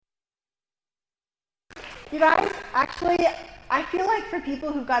You guys, actually, I feel like for people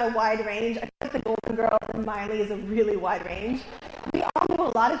who've got a wide range, I feel like the Golden Girls and Miley is a really wide range. We all know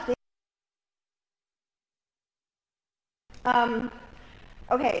a lot of things.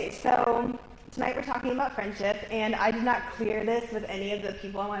 Okay, so tonight we're talking about friendship, and I did not clear this with any of the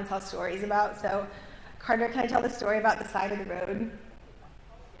people I want to tell stories about. So, Carter, can I tell the story about the side of the road?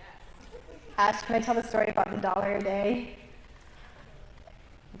 Ash, can I tell the story about the $1 a day?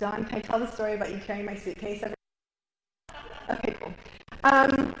 Dawn, can I tell the story about you carrying my suitcase every day? Okay, cool.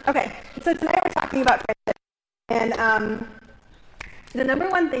 Okay, so tonight we're talking about friendship, and the number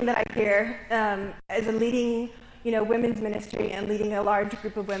one thing that I hear as a leading, women's ministry and leading a large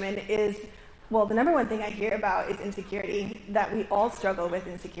group of women is, well, the number one thing I hear about is insecurity, that we all struggle with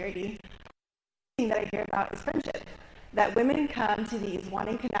insecurity. The thing that I hear about is friendship, that women come to these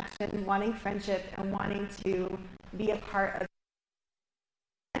wanting connection, wanting friendship, and wanting to be a part of.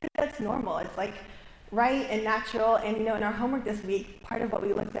 I think that's normal. It's like right and natural. And in our homework this week, part of what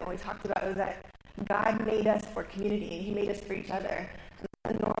we looked at when we talked about was that God made us for community, and He made us for each other. And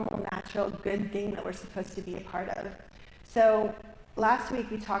it's a normal, natural, good thing that we're supposed to be a part of. So last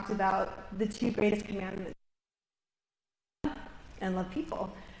week we talked about the two greatest commandments, and love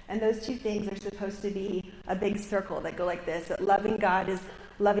people. And those two things are supposed to be a big circle that go like this, that loving God is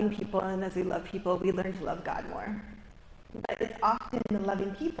loving people, and as we love people, we learn to love God more. But it's often in the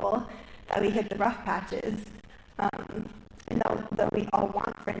loving people that we hit the rough patches. And though we all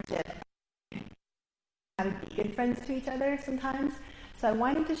want friendship, how to be good friends to each other sometimes. So I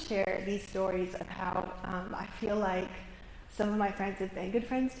wanted to share these stories of how I feel like some of my friends have been good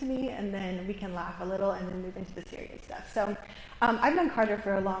friends to me, and then we can laugh a little and then move into the serious stuff. So I've known Carter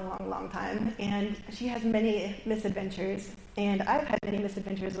for a long, long, long time, and she has many misadventures, and I've had many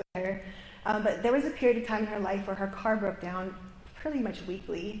misadventures with her. But there was a period of time in her life where her car broke down pretty much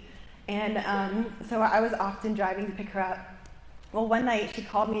weekly. And so I was often driving to pick her up. Well, one night she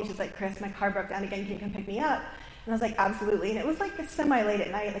called me and she's like, Chris, my car broke down again. Can you come pick me up? And I was like, absolutely. And it was like semi-late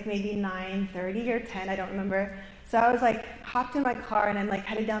at night, like maybe 9:30 or 10, I don't remember. So I was like, hopped in my car and I'm like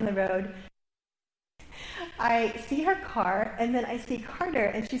headed down the road. I see her car and then I see Carter,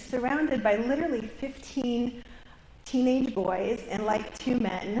 and she's surrounded by literally 15 teenage boys and like 2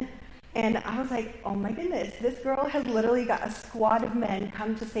 men. And I was like, oh my goodness, this girl has literally got a squad of men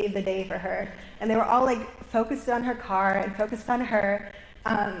come to save the day for her. And they were all like focused on her car and focused on her.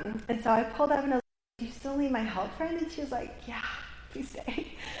 And so I pulled up and I was like, do you still need my help, friend? And she was like, yeah, please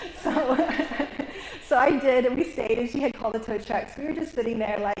stay. So I did, and we stayed, and she had called the tow truck. So we were just sitting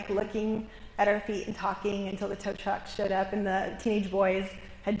there like looking at our feet and talking until the tow truck showed up, and the teenage boys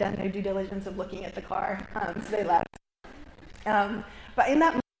had done their due diligence of looking at the car. So they left. But in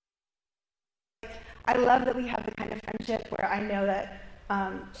that I love that we have the kind of friendship where I know that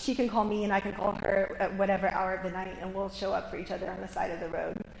she can call me and I can call her at whatever hour of the night, and we'll show up for each other on the side of the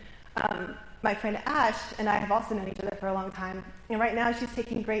road. My friend Ash and I have also known each other for a long time, and right now she's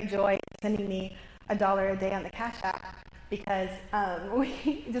taking great joy in sending me $1 a day on the Cash App because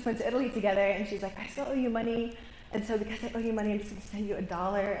we just went to Italy together, and she's like, I still owe you money, and so because I owe you money, I'm just going to send you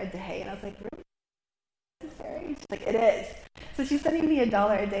 $1 a day. And I was like, really? Necessary? She's like, it is. So she's sending me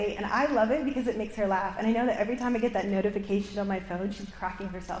 $1 a day, and I love it because it makes her laugh. And I know that every time I get that notification on my phone, she's cracking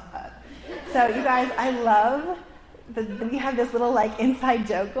herself up. So you guys, I love that we have this little like inside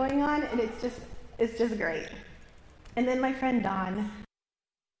joke going on, and it's just great. And then my friend Dawn,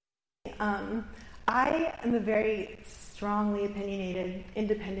 I am a very strongly opinionated,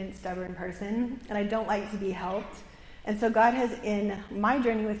 independent, stubborn person, and I don't like to be helped. And so God has, in my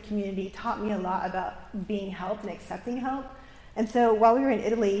journey with community, taught me a lot about being helped and accepting help. And so while we were in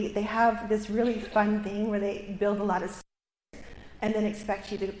Italy, they have this really fun thing where they build a lot of stairs and then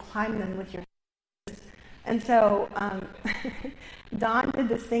expect you to climb them with your hands. And so Dawn did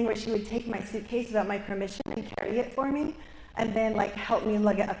this thing where she would take my suitcase without my permission and carry it for me, and then like help me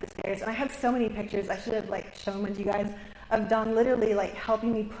lug it up the stairs. And I have so many pictures, I should have like shown them to you guys, of Dawn literally like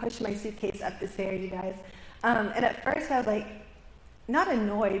helping me push my suitcase up the stairs, you guys. And at first I was like, not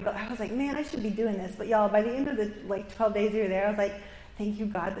annoyed, but I was like, man, I should be doing this. But y'all, by the end of the 12 days we were there, I was like, thank you,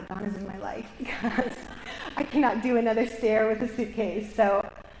 God, that Dawn is in my life, because I cannot do another stair with a suitcase. So,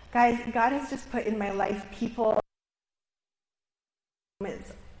 guys, God has just put in my life people,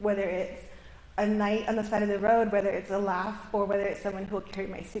 whether it's a night on the side of the road, whether it's a laugh, or whether it's someone who will carry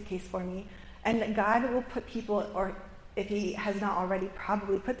my suitcase for me. And God will put people, or if He has not already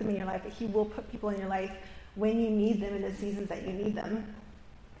probably put them in your life, but He will put people in your life when you need them in the seasons that you need them.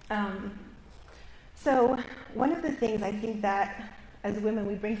 So one of the things I think that as women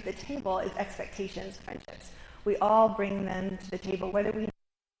we bring to the table is expectations, friendships. We all bring them to the table, whether we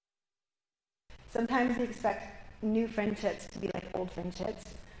Sometimes we expect new friendships to be like old friendships.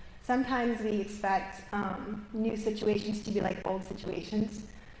 Sometimes we expect new situations to be like old situations.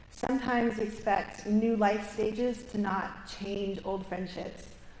 Sometimes we expect new life stages to not change old friendships.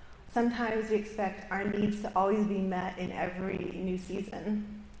 Sometimes we expect our needs to always be met in every new season.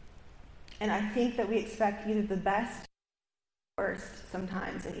 And I think that we expect either the best or worst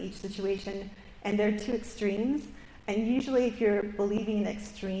sometimes in each situation. And there are two extremes. And usually if you're believing an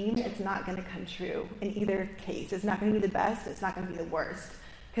extreme, it's not going to come true in either case. It's not going to be the best, it's not going to be the worst.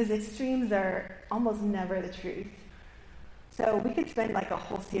 Because extremes are almost never the truth. So we could spend like a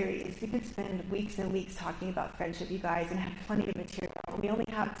whole series. We could spend weeks and weeks talking about friendship, you guys, and have plenty of material. We only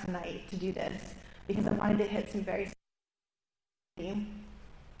have tonight to do this because I wanted to hit some very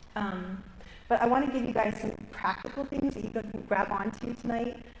but I want to give you guys some practical things that you can grab onto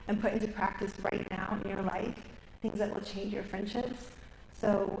tonight and put into practice right now in your life, things that will change your friendships.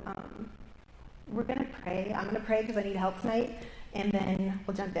 So we're going to pray. I'm going to pray because I need help tonight, and then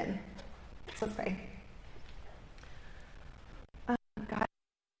we'll jump in. So let's pray. God,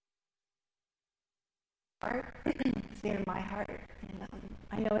 heart is near my heart, and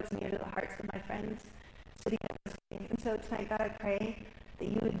I know it's near to the hearts of my friends sitting at this meeting. And so tonight, God, I pray that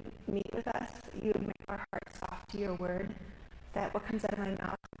you would meet with us, that you would make our hearts soft to your word, that what comes out of my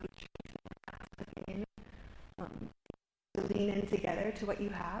mouth would be truth and not opinion, to lean in together to what you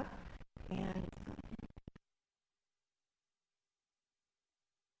have, and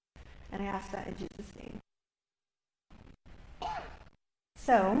I ask that in Jesus' name.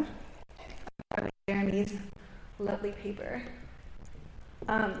 So, Jeremy's lovely paper.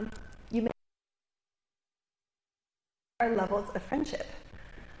 You may our levels of friendship.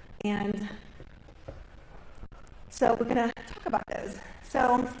 And so we're going to talk about those.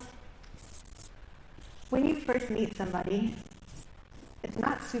 So when you first meet somebody, it's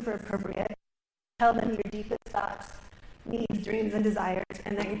not super appropriate to tell them your deepest thoughts, needs, dreams, and desires,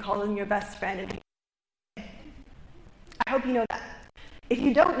 and then call them your best friend. And I hope you know that. If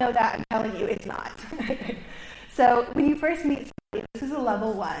you don't know that, I'm telling you, it's not. So when you first meet somebody, this is a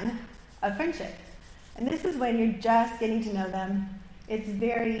level 1 of friendship. And this is when you're just getting to know them. It's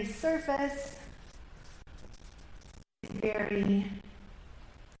very surface. It's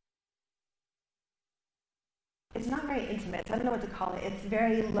not very intimate. I don't know what to call it. It's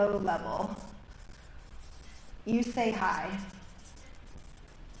very low level. You say hi.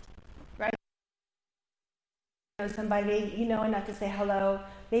 Right? You know somebody, you know enough to say hello.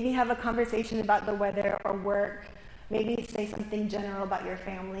 Maybe have a conversation about the weather or work. Maybe say something general about your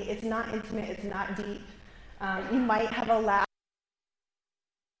family. It's not intimate. It's not deep. You might have a laugh.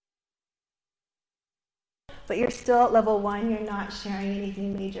 But you're still at level 1. You're not sharing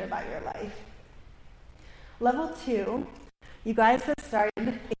anything major about your life. Level 2, you guys have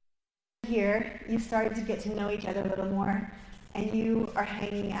started here. You started to get to know each other a little more, and you are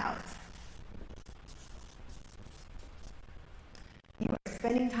hanging out. You are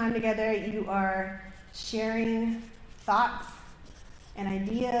spending time together. You are sharing thoughts and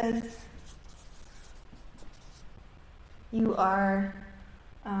ideas. You are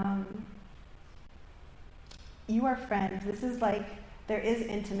friends. This is like, there is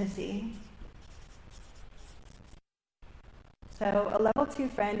intimacy. So a level 2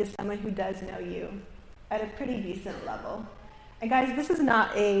 friend is someone who does know you at a pretty decent level. And guys, this is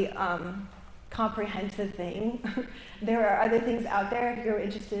not a comprehensive thing. There are other things out there. If you're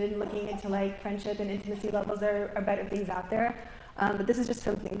interested in looking into like friendship and intimacy levels, there are better things out there. But this is just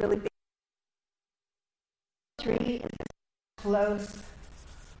something really big. 3 is a close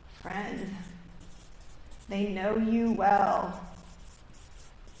friend. They know you well.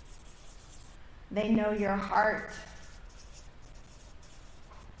 They know your heart.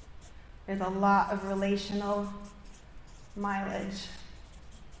 There's a lot of relational mileage.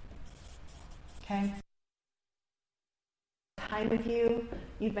 Okay? Time with you.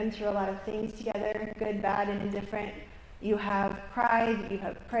 You've been through a lot of things together, good, bad, and indifferent. You have cried, you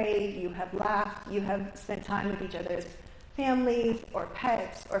have prayed, you have laughed, you have spent time with each other's families or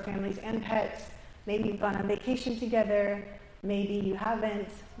pets or families and pets. Maybe you've gone on vacation together. Maybe you haven't,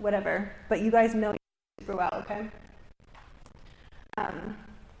 whatever. But you guys know super well, okay?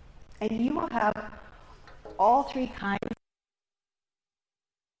 And you will have all 3 kinds.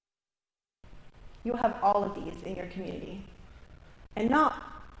 You'll have all of these in your community. And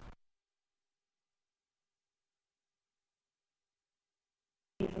not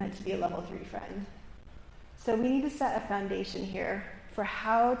is meant to be a level 3 friend. So we need to set a foundation here for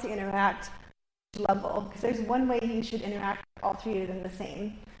how to interact level, because there's one way you should interact with all 3 of them the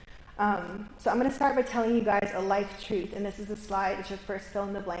same. So I'm going to start by telling you guys a life truth, and this is a slide. It's your first fill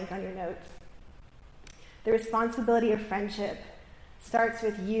in the blank on your notes. The responsibility of friendship starts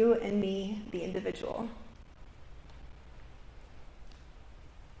with you and me, the individual.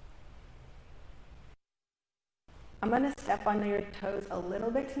 I'm going to step on your toes a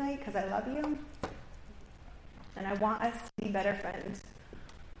little bit tonight because I love you. And I want us to be better friends.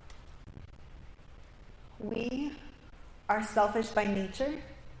 We are selfish by nature.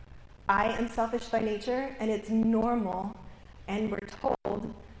 I am selfish by nature, and it's normal, and we're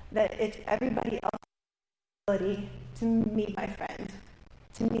told that it's everybody else's ability to meet my friend,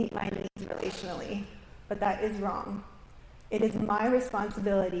 to meet my needs relationally. But that is wrong. It is my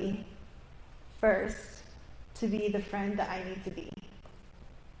responsibility first to be the friend that I need to be.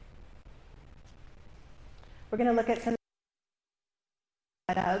 We're going to look at some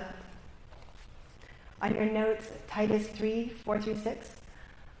that up. On your notes, Titus 3, 4-6.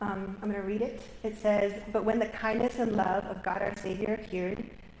 I'm going to read it. It says, "But when the kindness and love of God our Savior appeared,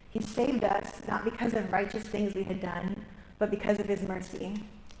 he saved us not because of righteous things we had done, but because of his mercy.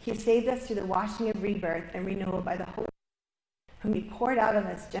 He saved us through the washing of rebirth and renewal by the Holy Spirit, whom he poured out on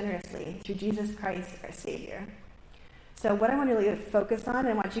us generously through Jesus Christ our Savior." So what I want to really focus on, and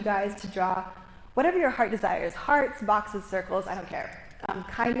I want you guys to draw whatever your heart desires, hearts, boxes, circles, I don't care.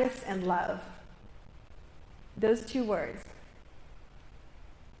 Kindness and love. Those two words.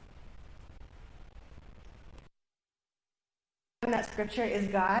 And that scripture is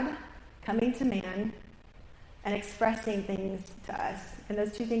God coming to man and expressing things to us. And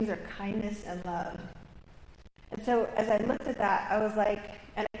those two things are kindness and love. And so as I looked at that, I was like,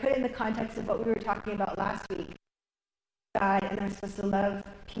 and I put it in the context of what we were talking about last week. God, and I'm supposed to love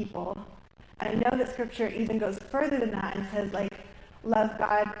people. And I know that scripture even goes further than that and says, like, love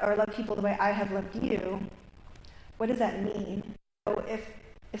God or love people the way I have loved you. What does that mean? So if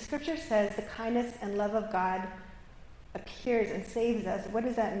scripture says the kindness and love of God appears and saves us, what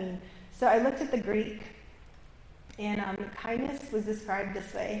does that mean? So I looked at the Greek, and kindness was described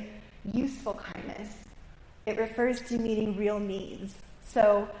this way: useful kindness. It refers to meeting real needs.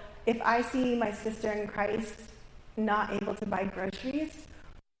 So if I see my sister in Christ not able to buy groceries,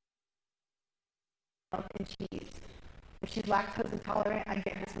 milk and cheese. If she's lactose intolerant, I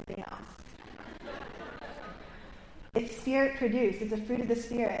get her something else. It's spirit produced. It's a fruit of the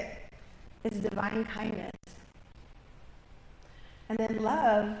Spirit. It's divine kindness. And then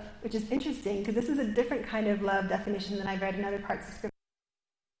love, which is interesting, because this is a different kind of love definition than I've read in other parts of Scripture.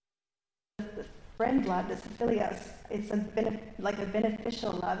 The friend love, this philios, it's like a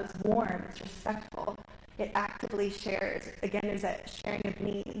beneficial love. It's warm. It's respectful. It actively shares. Again, there's that sharing of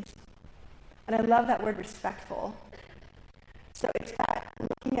needs. And I love that word respectful. So it's that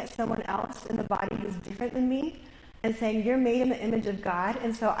looking at someone else in the body who's different than me and saying, you're made in the image of God,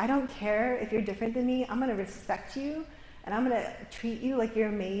 and so I don't care if you're different than me. I'm going to respect you, and I'm going to treat you like you're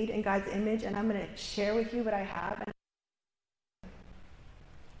made in God's image, and I'm going to share with you what I have.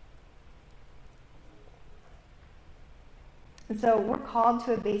 And so we're called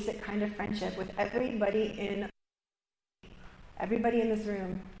to a basic kind of friendship with everybody in this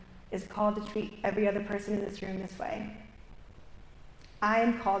room is called to treat every other person in this room this way. I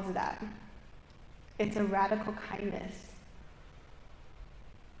am called to that. It's a radical kindness.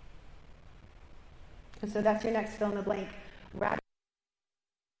 And so that's your next fill in the blank. Radical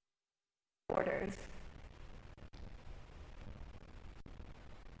borders.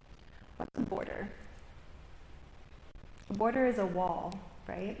 What's a border? A border is a wall,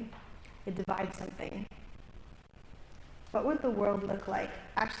 right? It divides something. What would the world look like?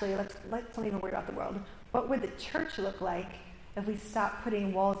 Actually, let's don't even worry about the world. What would the church look like if we stopped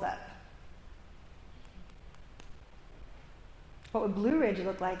putting walls up? What would Blue Ridge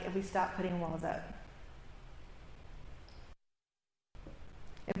look like if we stopped putting walls up?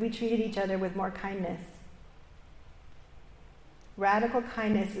 If we treated each other with more kindness. Radical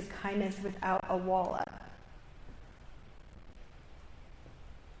kindness is kindness without a wall up.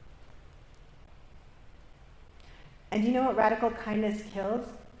 And you know what radical kindness kills?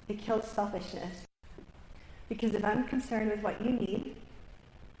 It kills selfishness. Because if I'm concerned with what you need,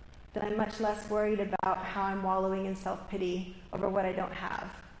 then I'm much less worried about how I'm wallowing in self-pity over what I don't have.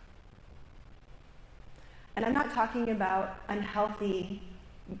 And I'm not talking about unhealthy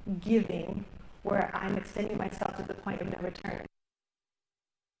giving where I'm extending myself to the point of no return.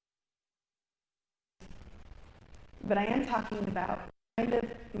 But I am talking about the kind of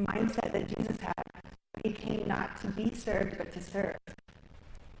mindset that Jesus had. He came not to be served, but to serve.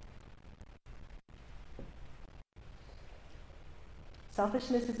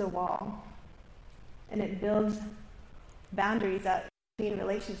 Selfishness is a wall, and it builds boundaries up between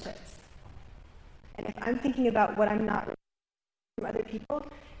relationships. And if I'm thinking about what I'm not from other people,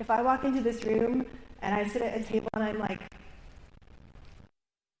 if I walk into this room and I sit at a table and I'm like,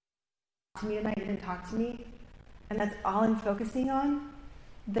 to me tonight, didn't talk to me, and that's all I'm focusing on,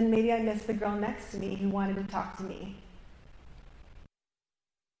 then maybe I missed the girl next to me who wanted to talk to me.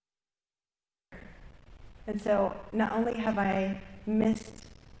 And so not only have I missed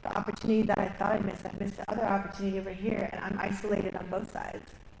the opportunity that I thought I missed, I've missed the other opportunity over here, and I'm isolated on both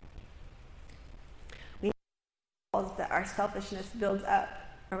sides. We need walls that our selfishness builds up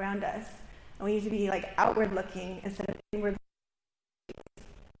around us, and we need to be like outward looking instead of inward looking.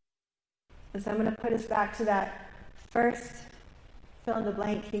 And so I'm going to put us back to that first fill in the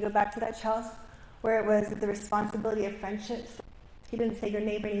blank. Can you go back to that, Chelsea, where it was the responsibility of friendships? He didn't say your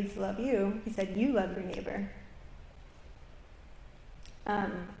neighbor needs to love you. He said you love your neighbor.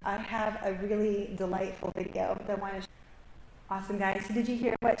 I have a really delightful video that I want to share. Awesome, guys. So did you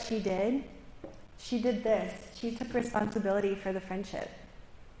hear what she did? She did this. She took responsibility for the friendship.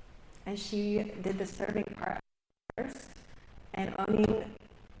 And she did the serving part first and owning,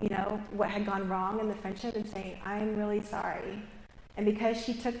 what had gone wrong in the friendship and saying, I'm really sorry. And because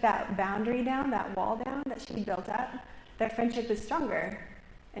she took that boundary down, that wall down that she built up, their friendship is stronger.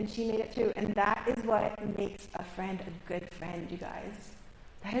 And she made it through. And that is what makes a friend a good friend, you guys.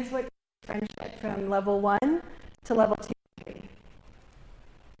 That is what friendship from level 1 to level 2 and 3.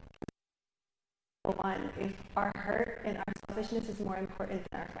 Level 1, if our hurt and our selfishness is more important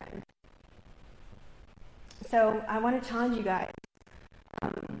than our friend. So I want to challenge you guys.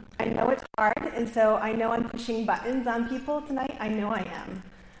 I know it's hard, and so I know I'm pushing buttons on people tonight. I know I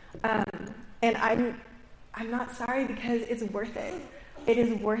am. And I'm not sorry because it's worth it. It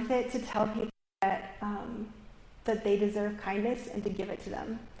is worth it to tell people that they deserve kindness and to give it to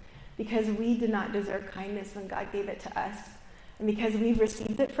them. Because we did not deserve kindness when God gave it to us. And because we've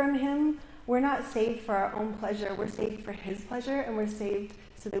received it from Him, we're not saved for our own pleasure. We're saved for His pleasure, and we're saved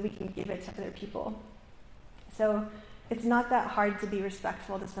so that we can give it to other people. So it's not that hard to be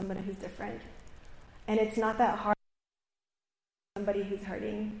respectful to somebody who's different. And it's not that hard to somebody who's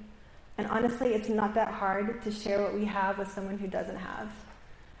hurting. And honestly, it's not that hard to share what we have with someone who doesn't have.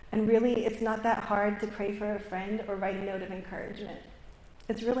 And really, it's not that hard to pray for a friend or write a note of encouragement.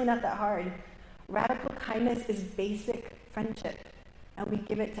 It's really not that hard. Radical kindness is basic friendship, and we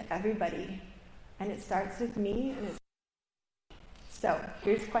give it to everybody. And it starts with me. So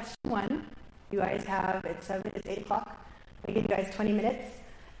here's question 1. You guys have, it's 8 o'clock. I give you guys 20 minutes.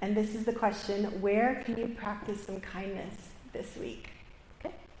 And this is the question, where can you practice some kindness this week?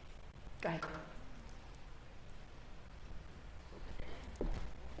 Okay? Go ahead.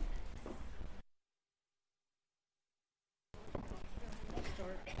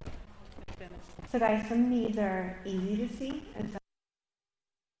 So guys, some needs are easy to see, and some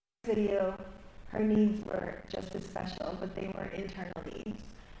video, her needs were just as special, but they were internal needs.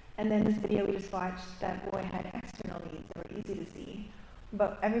 And then this video we just watched, that boy had external needs that were easy to see.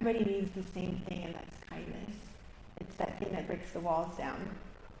 But everybody needs the same thing, and that's kindness. It's that thing that breaks the walls down.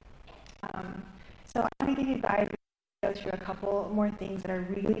 So I'm going to give you guys go through a couple more things that are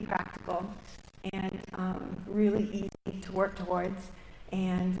really practical and really easy to work towards,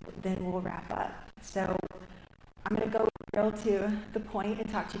 and then we'll wrap up. So I'm going to go real to the point and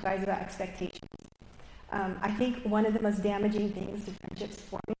talk to you guys about expectations. I think one of the most damaging things to friendships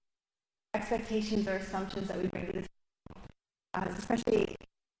for me, expectations or assumptions that we bring to the table, especially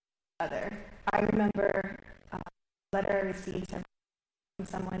other. I remember a letter I received from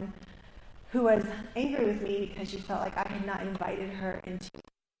someone who was angry with me because she felt like I had not invited her into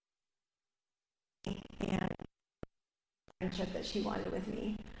and friendship that she wanted with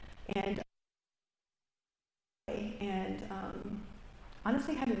me. And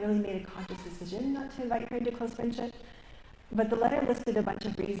honestly, I hadn't really made a conscious decision not to invite her into close friendship. But the letter listed a bunch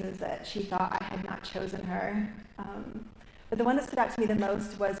of reasons that she thought I had not chosen her. But the one that stood out to me the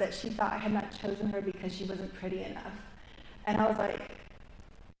most was that she thought I had not chosen her because she wasn't pretty enough. And I was like,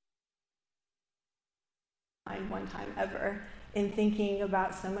 one time ever in thinking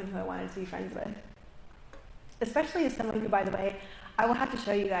about someone who I wanted to be friends with. Especially as someone who, by the way, I will have to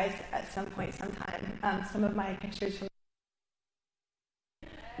show you guys at some point sometime some of my pictures from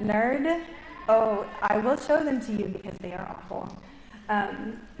Nerd. Oh, I will show them to you because they are awful.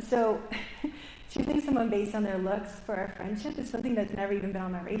 So choosing someone based on their looks for a friendship is something that's never even been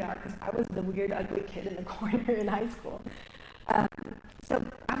on my radar because I was the weird, ugly kid in the corner in high school. So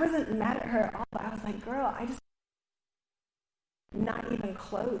I wasn't mad at her at all. I was like, girl, I just not even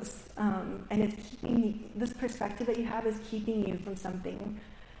close. And it's keeping, this perspective that you have is keeping you from something.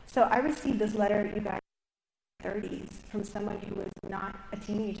 So I received this letter, you guys, in their 30s, from someone who was not a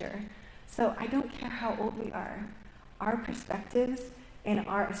teenager. So I don't care how old we are. Our perspectives and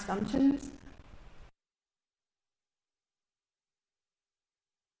our assumptions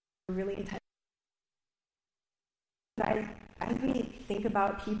really intentional. As we think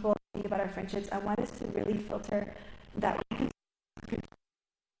about people, think about our friendships, I want us to really filter that we can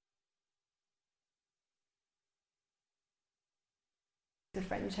the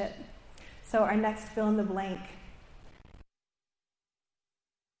friendship. So our next fill in the blank.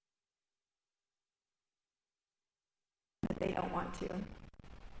 That they don't want to.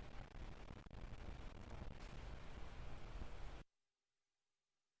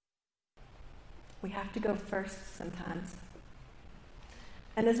 We have to go first sometimes.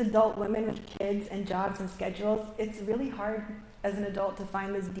 And as adult women with kids and jobs and schedules, it's really hard as an adult to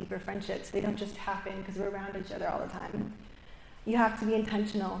find those deeper friendships. They don't just happen because we're around each other all the time. You have to be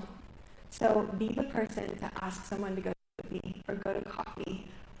intentional. So be the person to ask someone to go to a movie or go to coffee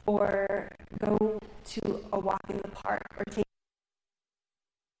or go to a walk in the park or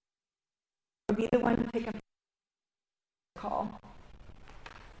be the one to pick up the call.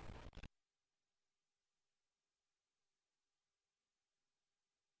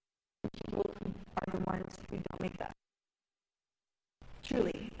 People are the ones who don't make that.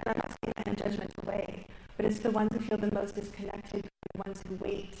 Truly. And I'm not saying that in a judgmental way, but it's the ones who feel the most disconnected, the ones who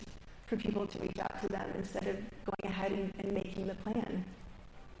wait for people to reach out to them instead of going ahead and making the plan.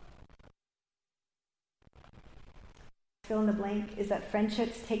 Fill in the blank is that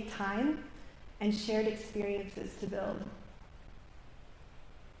friendships take time and shared experiences to build.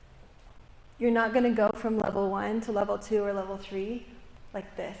 You're not going to go from level 1 to level 2 or level 3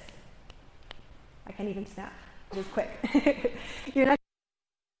 like this. I can't even snap. It was quick. You're not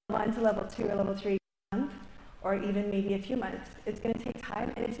going to level 1 to level 2 or level 3 month, or even maybe a few months. It's going to take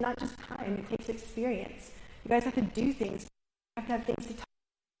time, and it's not just time. It takes experience. You guys have to do things. You have to have things to talk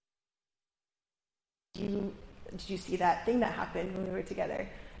about. Did you see that thing that happened when we were together?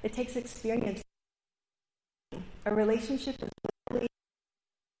 It takes experience. A relationship is literally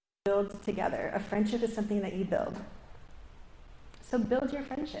built together. A friendship is something that you build. So build your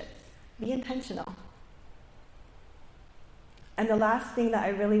friendships. Be intentional. And the last thing that I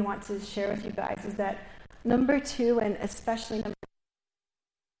really want to share with you guys is that number 2, and especially number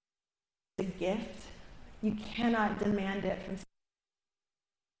 2, is a gift. You cannot demand it from someone.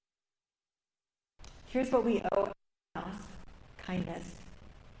 Here's what we owe everyone else: kindness.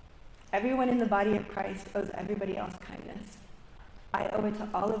 Everyone in the body of Christ owes everybody else kindness. I owe it to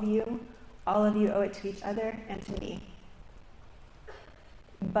all of you owe it to each other and to me.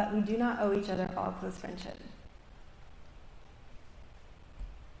 But we do not owe each other all close friendship.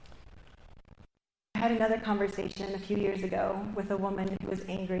 I had another conversation a few years ago with a woman who was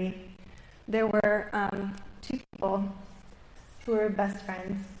angry. There were 2 people who were best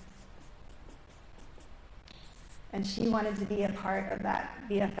friends, and she wanted to be a part of that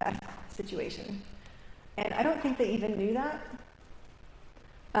BFF situation. And I don't think they even knew that,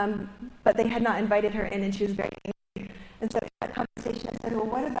 but they had not invited her in, and she was very angry. And so in that conversation, I said, well,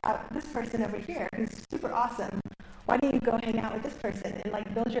 what about this person over here who's super awesome? Why don't you go hang out with this person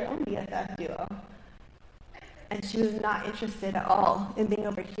and build your own BFF duo? And she was not interested at all in being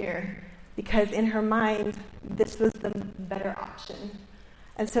over here because in her mind, this was the better option.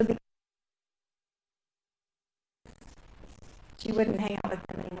 And so she wouldn't hang out with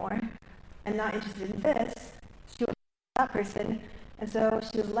them anymore. And not interested in this, she was that person, and so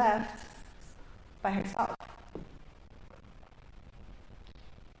she was left by herself.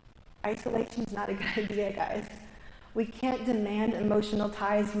 Isolation is not a good idea, guys. We can't demand emotional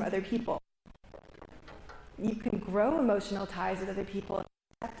ties from other people. You can grow emotional ties with other people if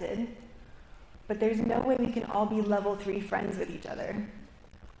accepted, but there's no way we can all be level 3 friends with each other.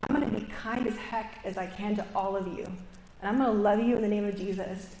 I'm going to be kind as heck as I can to all of you, and I'm going to love you in the name of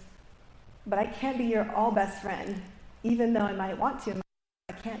Jesus, but I can't be your all best friend, even though I might want to.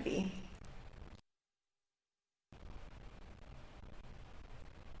 I can't be.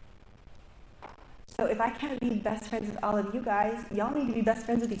 So if I can't be best friends with all of you guys, y'all need to be best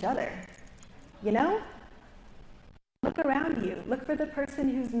friends with each other. You know? Look around you. Look for the person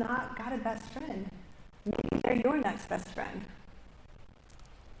who's not got a best friend. Maybe they're your next best friend.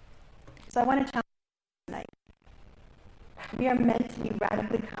 So I want to challenge you tonight. We are meant to be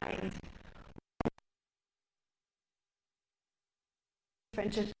radically kind.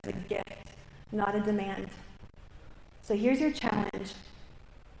 Friendship is a gift, not a demand. So here's your challenge.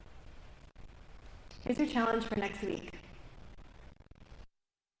 Here's your challenge for next week.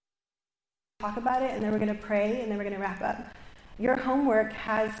 Talk about it, and then we're going to pray, and then we're going to wrap up. Your homework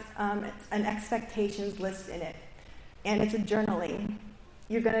has an expectations list in it, and it's a journaling.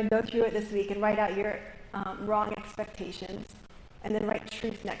 You're going to go through it this week and write out your wrong expectations, and then write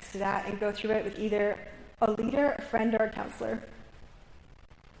truth next to that, and go through it with either a leader, a friend, or a counselor.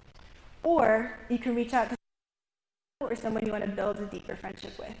 Or you can reach out to someone or someone you want to build a deeper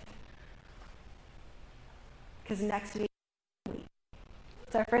friendship with. Because next week,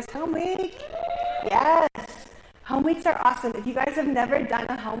 it's our first home week. Yes. Home weeks are awesome. If you guys have never done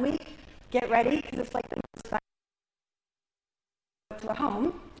a home week, get ready because it's like the most fun to a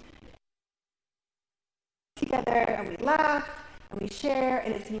home. Together and we laugh and we share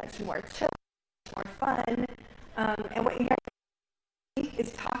and it's much more chill, much more fun. And what you guys do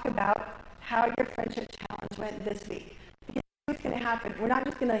is talk about how your friendship challenge went this week. Because what's going to happen? We're not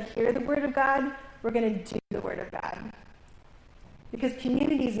just going to hear the Word of God, we're going to do the Word of God. Because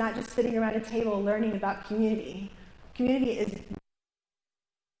community is not just sitting around a table learning about community. Community is...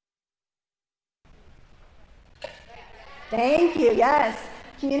 Thank you, yes.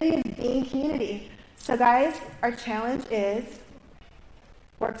 Community is being community. So guys, our challenge is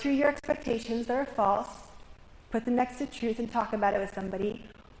work through your expectations that are false, put them next to truth and talk about it with somebody,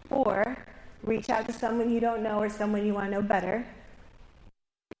 or reach out to someone you don't know or someone you want to know better,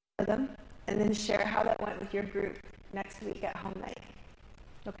 them, and then share how that went with your group next week at home night.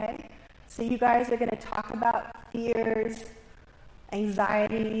 Okay? So you guys are going to talk about fears,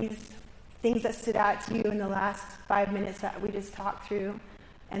 anxieties, things that stood out to you in the last 5 minutes that we just talked through.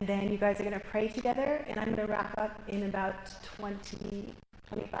 And then you guys are going to pray together, and I'm going to wrap up in about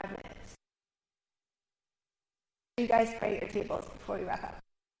 25 minutes. You guys pray at your tables before we wrap up.